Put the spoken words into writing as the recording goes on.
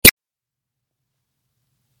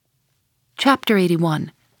Chapter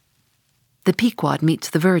 81. The Pequod Meets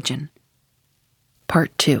the Virgin.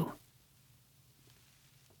 Part 2.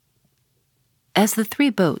 As the three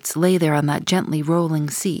boats lay there on that gently rolling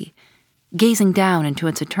sea, gazing down into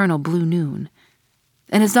its eternal blue noon,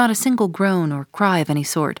 and as not a single groan or cry of any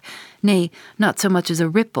sort, nay, not so much as a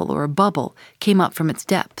ripple or a bubble, came up from its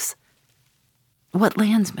depths, what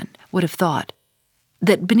landsman would have thought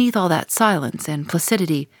that beneath all that silence and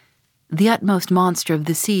placidity, the utmost monster of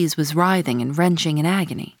the seas was writhing and wrenching in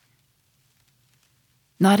agony?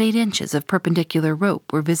 Not 8 inches of perpendicular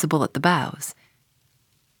rope were visible at the bows.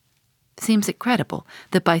 Seems it credible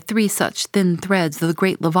that by 3 such thin threads the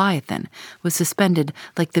great Leviathan was suspended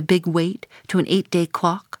like the big weight to an 8-day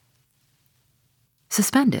clock?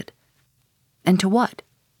 Suspended? And to what?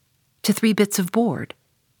 To 3 bits of board.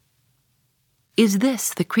 Is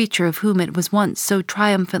this the creature of whom it was once so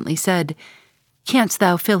triumphantly said, "Canst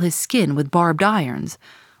thou fill his skin with barbed irons,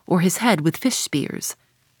 or his head with fish spears?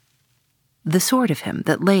 The sword of him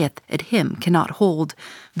that layeth at him cannot hold,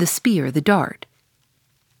 the spear the dart.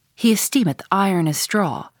 He esteemeth iron as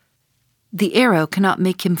straw. The arrow cannot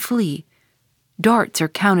make him flee. Darts are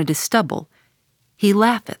counted as stubble. He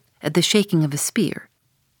laugheth at the shaking of a spear."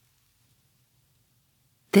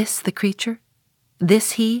 This the creature?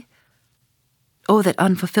 This he? Oh, that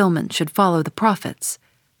unfulfillment should follow the prophets!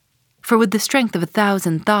 For with the strength of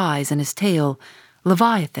 1,000 thighs in his tail,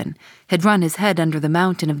 Leviathan had run his head under the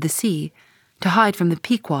mountain of the sea to hide from the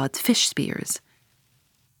Pequod's fish spears.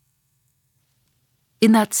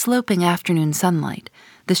 In that sloping afternoon sunlight,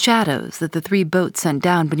 the shadows that the 3 boats sent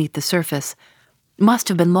down beneath the surface must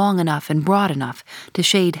have been long enough and broad enough to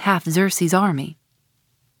shade half Xerxes' army.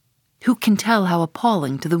 Who can tell how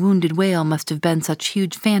appalling to the wounded whale must have been such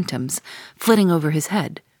huge phantoms flitting over his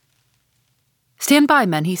head? "Stand by,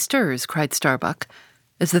 men, he stirs," cried Starbuck,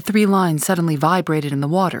 as the 3 lines suddenly vibrated in the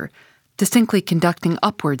water, distinctly conducting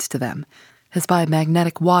upwards to them, as by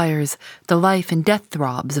magnetic wires, the life and death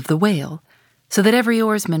throbs of the whale, so that every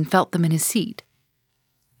oarsman felt them in his seat.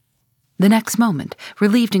 The next moment,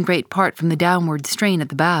 relieved in great part from the downward strain at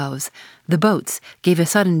the bows, the boats gave a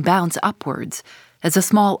sudden bounce upwards, as a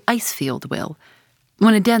small ice field will,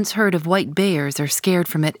 when a dense herd of white bears are scared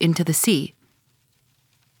from it into the sea.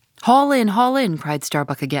 Haul in," cried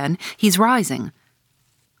Starbuck again. "He's rising."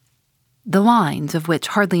 The lines, of which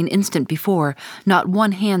hardly an instant before not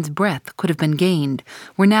one hand's breadth could have been gained,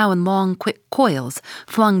 were now in long, quick coils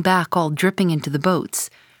flung back all dripping into the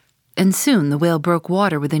boats, and soon the whale broke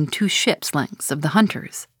water within 2 ships' lengths of the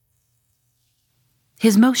hunters.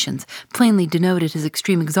 His motions plainly denoted his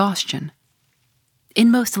extreme exhaustion.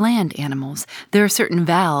 In most land animals, there are certain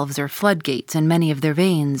valves or floodgates in many of their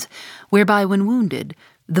veins, whereby when wounded,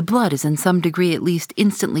 the blood is in some degree at least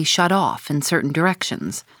instantly shut off in certain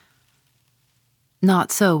directions. Not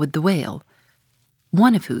so with the whale,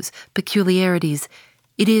 one of whose peculiarities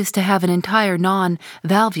it is to have an entire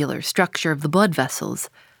non-valvular structure of the blood vessels,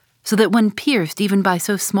 so that when pierced even by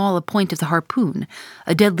so small a point as the harpoon,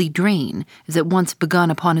 a deadly drain is at once begun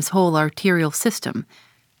upon his whole arterial system,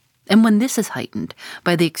 and when this is heightened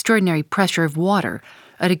by the extraordinary pressure of water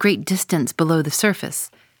at a great distance below the surface,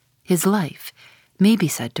 his life may be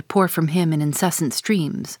said to pour from him in incessant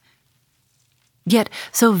streams. Yet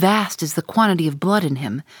so vast is the quantity of blood in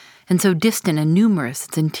him, and so distant and numerous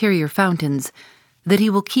its interior fountains, that he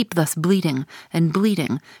will keep thus bleeding and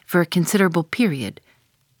bleeding for a considerable period,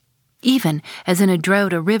 even as in a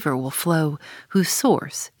drought a river will flow whose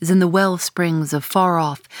source is in the well-springs of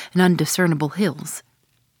far-off and undiscernible hills.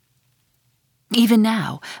 Even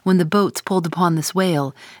now, when the boats pulled upon this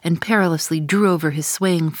whale and perilously drew over his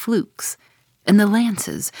swaying flukes, and the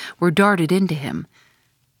lances were darted into him,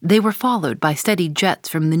 they were followed by steady jets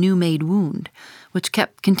from the new-made wound, which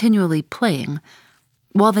kept continually playing,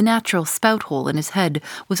 while the natural spout-hole in his head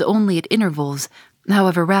was only at intervals,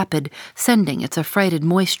 however rapid, sending its affrighted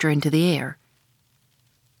moisture into the air.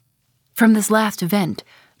 From this last vent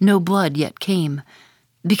no blood yet came,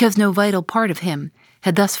 because no vital part of him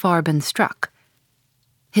had thus far been struck.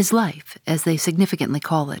 His life, as they significantly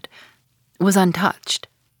call it, was untouched.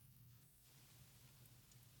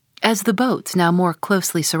 As the boats now more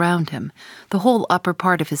closely surround him, the whole upper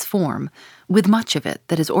part of his form, with much of it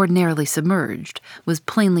that is ordinarily submerged, was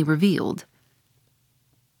plainly revealed.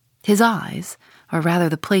 His eyes, or rather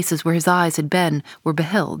the places where his eyes had been, were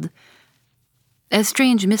beheld. As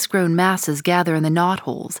strange misgrown masses gather in the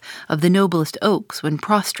knotholes of the noblest oaks when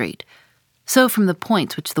prostrate, so from the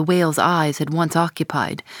points which the whale's eyes had once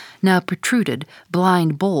occupied, now protruded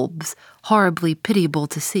blind bulbs, horribly pitiable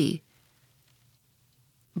to see.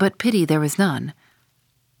 But pity there was none.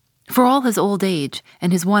 For all his old age,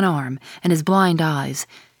 and his one arm, and his blind eyes,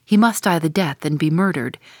 He must die the death and be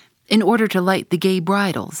murdered, in order to light the gay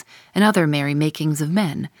bridals and other merry-makings of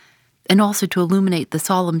men, and also to illuminate the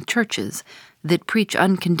solemn churches that preach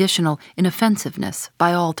unconditional inoffensiveness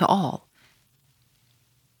by all to all.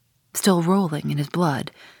 Still rolling in his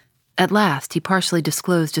blood, at last he partially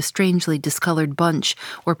disclosed a strangely discolored bunch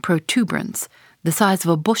or protuberance, the size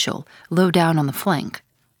of a bushel, low down on the flank.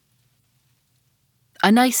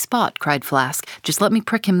 "A nice spot," cried Flask. "Just let me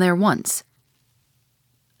prick him there once."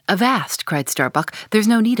 "Avast," cried Starbuck. "There's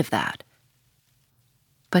no need of that."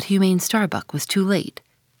 But humane Starbuck was too late.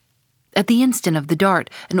 At the instant of the dart,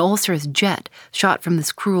 an ulcerous jet shot from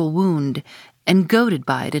this cruel wound, and goaded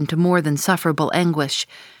by it into more than sufferable anguish,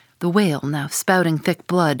 the whale, now spouting thick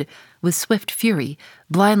blood, with swift fury,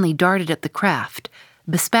 blindly darted at the craft,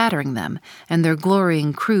 bespattering them and their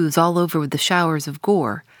glorying crews all over with the showers of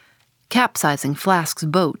gore, capsizing Flask's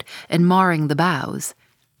boat and marring the bows.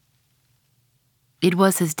 It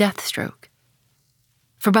was his death stroke.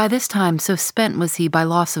 For by this time so spent was he by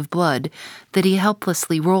loss of blood that he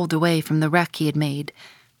helplessly rolled away from the wreck he had made,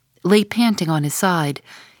 lay panting on his side,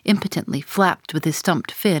 impotently flapped with his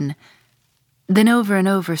stumped fin, then over and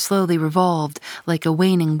over slowly revolved like a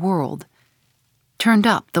waning world, turned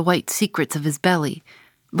up the white secrets of his belly,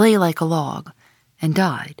 lay like a log, and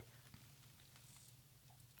died.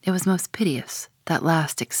 It was most piteous, that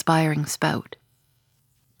last expiring spout.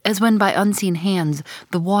 As when by unseen hands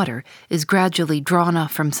the water is gradually drawn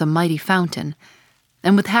off from some mighty fountain,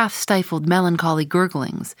 and with half-stifled melancholy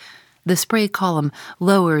gurglings, the spray column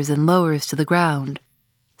lowers and lowers to the ground,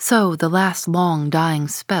 so the last long dying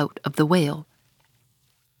spout of the whale.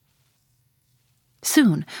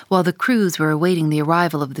 Soon, while the crews were awaiting the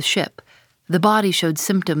arrival of the ship, the body showed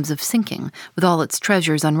symptoms of sinking with all its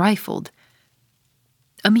treasures unrifled.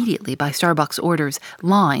 Immediately, by Starbuck's orders,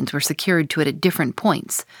 lines were secured to it at different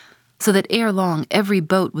points, so that ere long every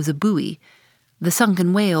boat was a buoy, the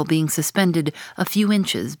sunken whale being suspended a few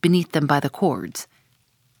inches beneath them by the cords.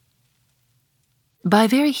 By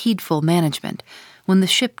very heedful management, when the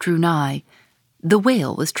ship drew nigh, the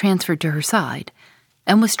whale was transferred to her side,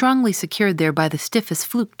 and was strongly secured there by the stiffest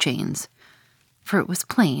fluke chains, for it was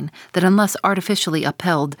plain that unless artificially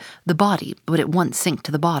upheld, the body would at once sink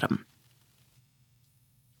to the bottom.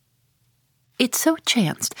 It so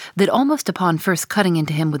chanced that almost upon first cutting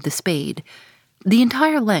into him with the spade, the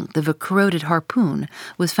entire length of a corroded harpoon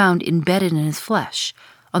was found embedded in his flesh,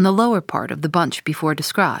 on the lower part of the bunch before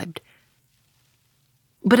described.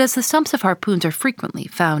 But as the stumps of harpoons are frequently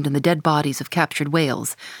found in the dead bodies of captured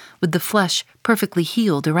whales, with the flesh perfectly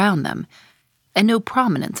healed around them, and no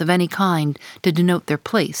prominence of any kind to denote their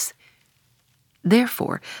place,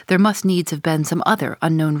 therefore there must needs have been some other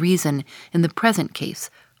unknown reason in the present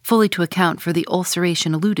case fully to account for the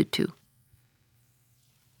ulceration alluded to.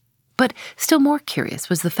 But still more curious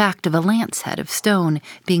was the fact of a lance head of stone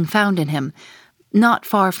being found in him, not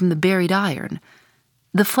far from the buried iron,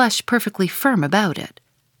 the flesh perfectly firm about it.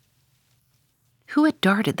 Who had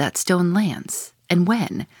darted that stone lance, and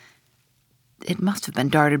when? It must have been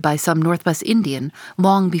darted by some Northwest Indian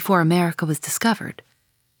long before America was discovered.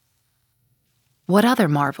 What other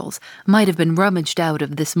marvels might have been rummaged out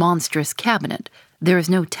of this monstrous cabinet, there is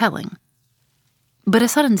no telling. But a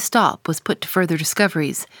sudden stop was put to further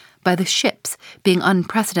discoveries by the ships being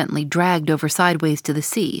unprecedentedly dragged over sideways to the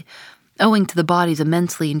sea, owing to the body's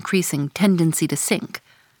immensely increasing tendency to sink.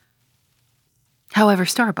 However,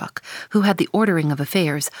 Starbuck, who had the ordering of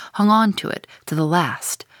affairs, hung on to it to the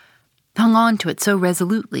last, hung on to it so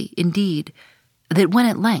resolutely, indeed, that when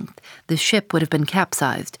at length the ship would have been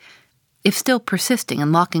capsized, if still persisting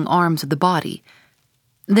in locking arms with the body,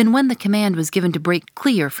 then when the command was given to break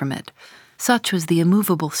clear from it, such was the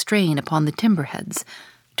immovable strain upon the timber-heads,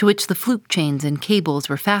 to which the fluke chains and cables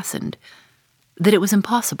were fastened, that it was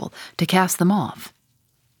impossible to cast them off.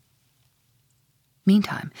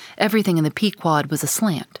 Meantime, everything in the Pequod was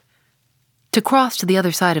aslant. To cross to the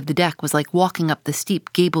other side of the deck was like walking up the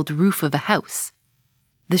steep gabled roof of a house.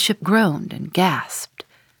 The ship groaned and gasped.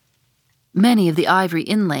 Many of the ivory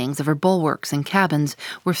inlayings of her bulwarks and cabins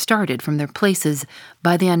were started from their places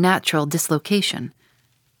by the unnatural dislocation.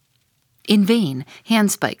 In vain,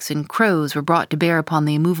 handspikes and crows were brought to bear upon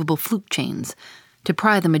the immovable fluke chains, to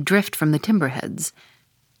pry them adrift from the timber-heads.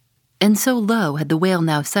 And so low had the whale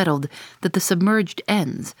now settled that the submerged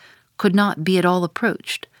ends could not be at all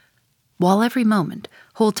approached, while every moment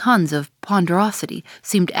whole tons of ponderosity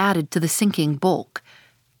seemed added to the sinking bulk,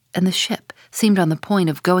 and the ship seemed on the point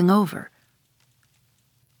of going over.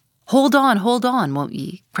 hold on, won't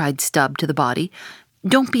ye?" cried Stubb to the body.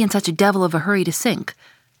 "Don't be in such a devil of a hurry to sink.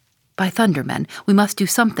 By thunder, men, we must do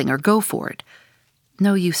something or go for it.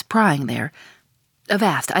 No use prying there.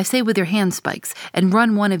 Avast, I say with your handspikes, and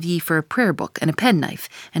run one of ye for a prayer book and a penknife,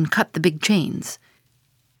 and cut the big chains.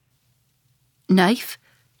 Knife?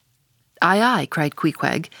 Aye, aye, cried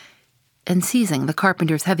Queequeg, and seizing the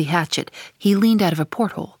carpenter's heavy hatchet, he leaned out of a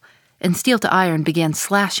porthole, and steel to iron began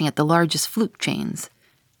slashing at the largest fluke chains.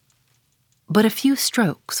 But a few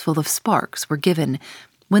strokes full of sparks were given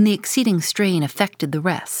when the exceeding strain affected the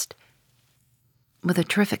rest. With a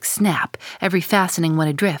terrific snap, every fastening went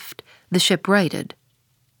adrift, the ship righted.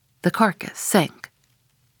 The carcass sank.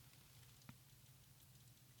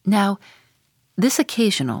 Now, this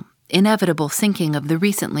occasional, inevitable sinking of the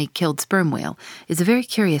recently killed sperm whale is a very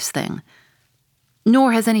curious thing,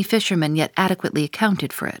 nor has any fisherman yet adequately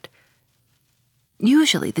accounted for it.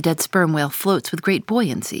 Usually the dead sperm whale floats with great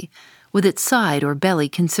buoyancy, with its side or belly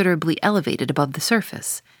considerably elevated above the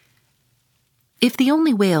surface. If the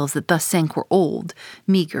only whales that thus sank were old,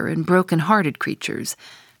 meager, and broken-hearted creatures,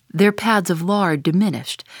 their pads of lard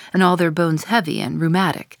diminished, and all their bones heavy and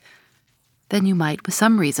rheumatic, then you might with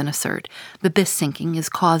some reason assert that this sinking is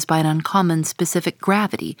caused by an uncommon specific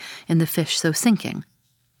gravity in the fish so sinking,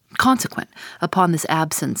 consequent upon this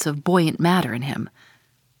absence of buoyant matter in him.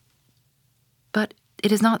 But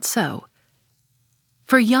it is not so.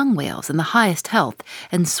 For young whales in the highest health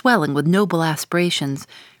and swelling with noble aspirations,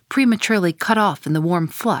 prematurely cut off in the warm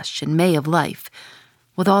flush and May of life,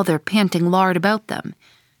 with all their panting lard about them,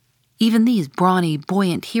 even these brawny,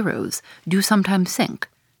 buoyant heroes do sometimes sink.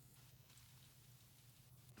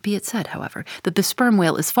 Be it said, however, that the sperm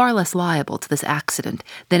whale is far less liable to this accident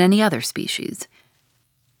than any other species.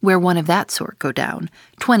 Where one of that sort go down,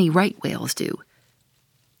 20 right whales do.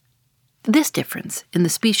 This difference in the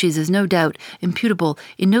species is no doubt imputable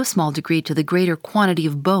in no small degree to the greater quantity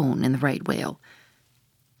of bone in the right whale.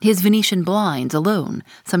 His Venetian blinds alone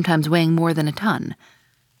sometimes weighing more than a ton.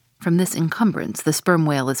 From this encumbrance the sperm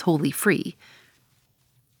whale is wholly free.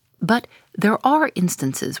 But there are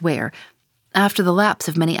instances where, after the lapse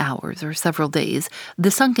of many hours or several days,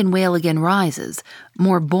 the sunken whale again rises,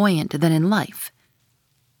 more buoyant than in life.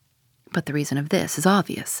 But the reason of this is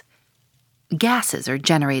obvious. Gases are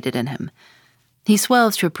generated in him. He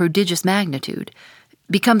swells to a prodigious magnitude,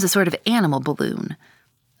 becomes a sort of animal balloon.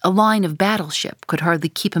 A line of battleship could hardly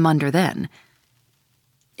keep him under then.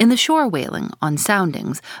 In the shore whaling, on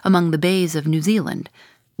soundings, among the bays of New Zealand,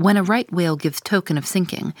 when a right whale gives token of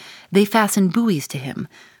sinking, they fasten buoys to him,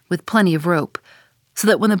 with plenty of rope, so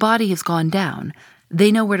that when the body has gone down,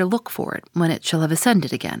 they know where to look for it when it shall have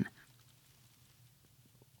ascended again.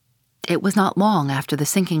 It was not long after the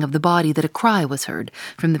sinking of the body that a cry was heard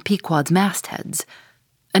from the Pequod's mastheads,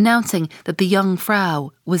 announcing that the young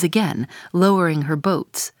Frau was again lowering her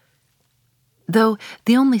boats, though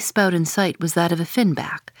the only spout in sight was that of a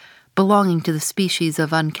finback, belonging to the species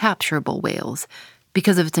of uncapturable whales,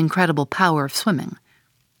 because of its incredible power of swimming.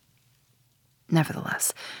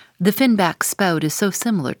 Nevertheless, the finback's spout is so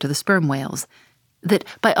similar to the sperm whale's that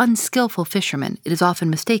by unskillful fishermen it is often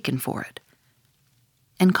mistaken for it.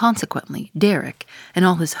 And consequently Derrick and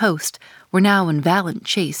all his host were now in valiant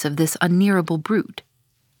chase of this unnearable brute.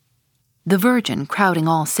 The Virgin, crowding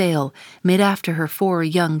all sail, made after her 4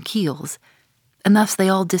 young keels, and thus they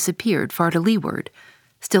all disappeared far to leeward,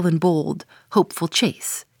 still in bold, hopeful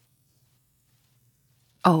chase.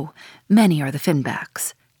 Oh, many are the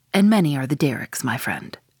finbacks, and many are the Derricks, my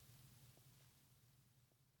friend.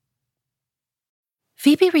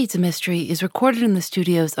 Phoebe Reads a Mystery is recorded in the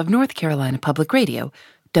studios of North Carolina Public Radio,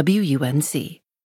 WUNC.